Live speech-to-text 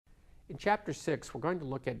In Chapter 6, we're going to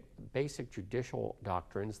look at basic judicial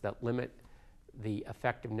doctrines that limit the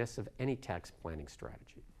effectiveness of any tax planning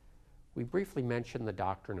strategy. We briefly mentioned the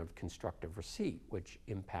doctrine of constructive receipt, which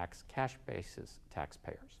impacts cash basis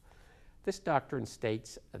taxpayers. This doctrine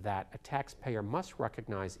states that a taxpayer must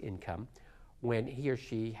recognize income when he or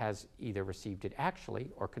she has either received it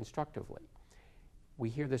actually or constructively. We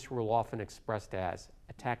hear this rule often expressed as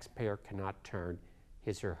a taxpayer cannot turn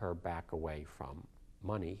his or her back away from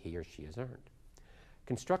money he or she has earned.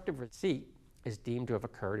 Constructive receipt is deemed to have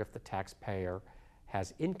occurred if the taxpayer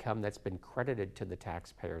has income that's been credited to the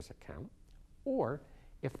taxpayer's account, or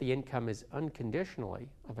if the income is unconditionally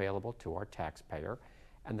available to our taxpayer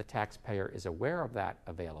and the taxpayer is aware of that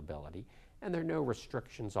availability and there are no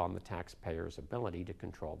restrictions on the taxpayer's ability to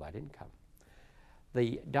control that income.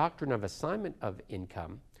 The doctrine of assignment of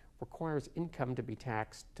income requires income to be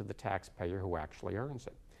taxed to the taxpayer who actually earns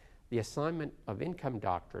it. The assignment of income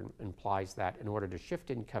doctrine implies that in order to shift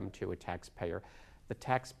income to a taxpayer, the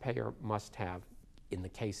taxpayer must have, in the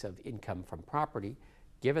case of income from property,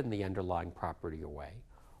 given the underlying property away,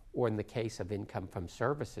 or in the case of income from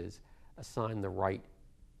services, assign the right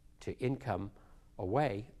to income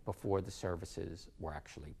away before the services were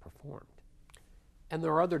actually performed. And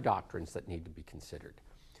there are other doctrines that need to be considered.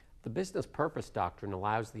 The business purpose doctrine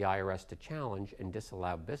allows the IRS to challenge and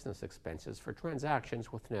disallow business expenses for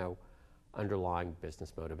transactions with no underlying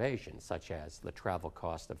business motivation, such as the travel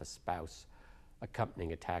cost of a spouse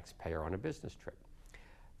accompanying a taxpayer on a business trip.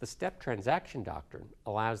 The step transaction doctrine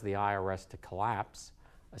allows the IRS to collapse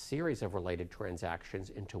a series of related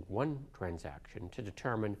transactions into one transaction to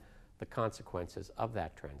determine the consequences of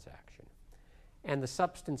that transaction. And the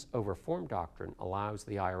substance over form doctrine allows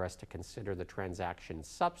the IRS to consider the transaction's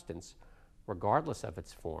substance regardless of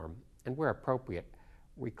its form, and where appropriate,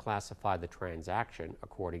 reclassify the transaction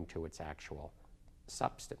according to its actual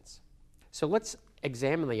substance. So let's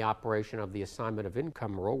examine the operation of the assignment of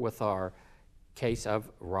income rule with our case of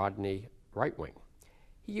Rodney Rightwing.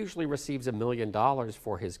 He usually receives $1 million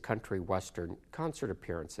for his country western concert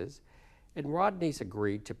appearances, and Rodney's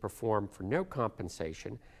agreed to perform for no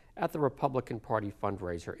compensation at the Republican Party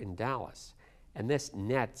fundraiser in Dallas, and this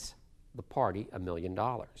nets the party $1 million.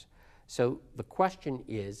 So the question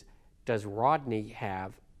is, does Rodney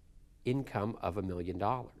have income of $1 million?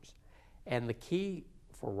 And the key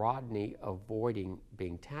for Rodney avoiding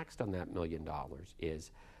being taxed on that $1 million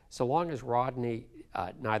is, so long as Rodney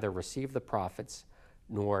neither received the profits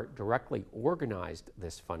nor directly organized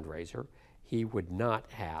this fundraiser, he would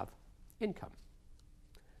not have income.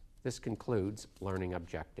 This concludes Learning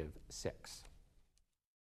Objective 6.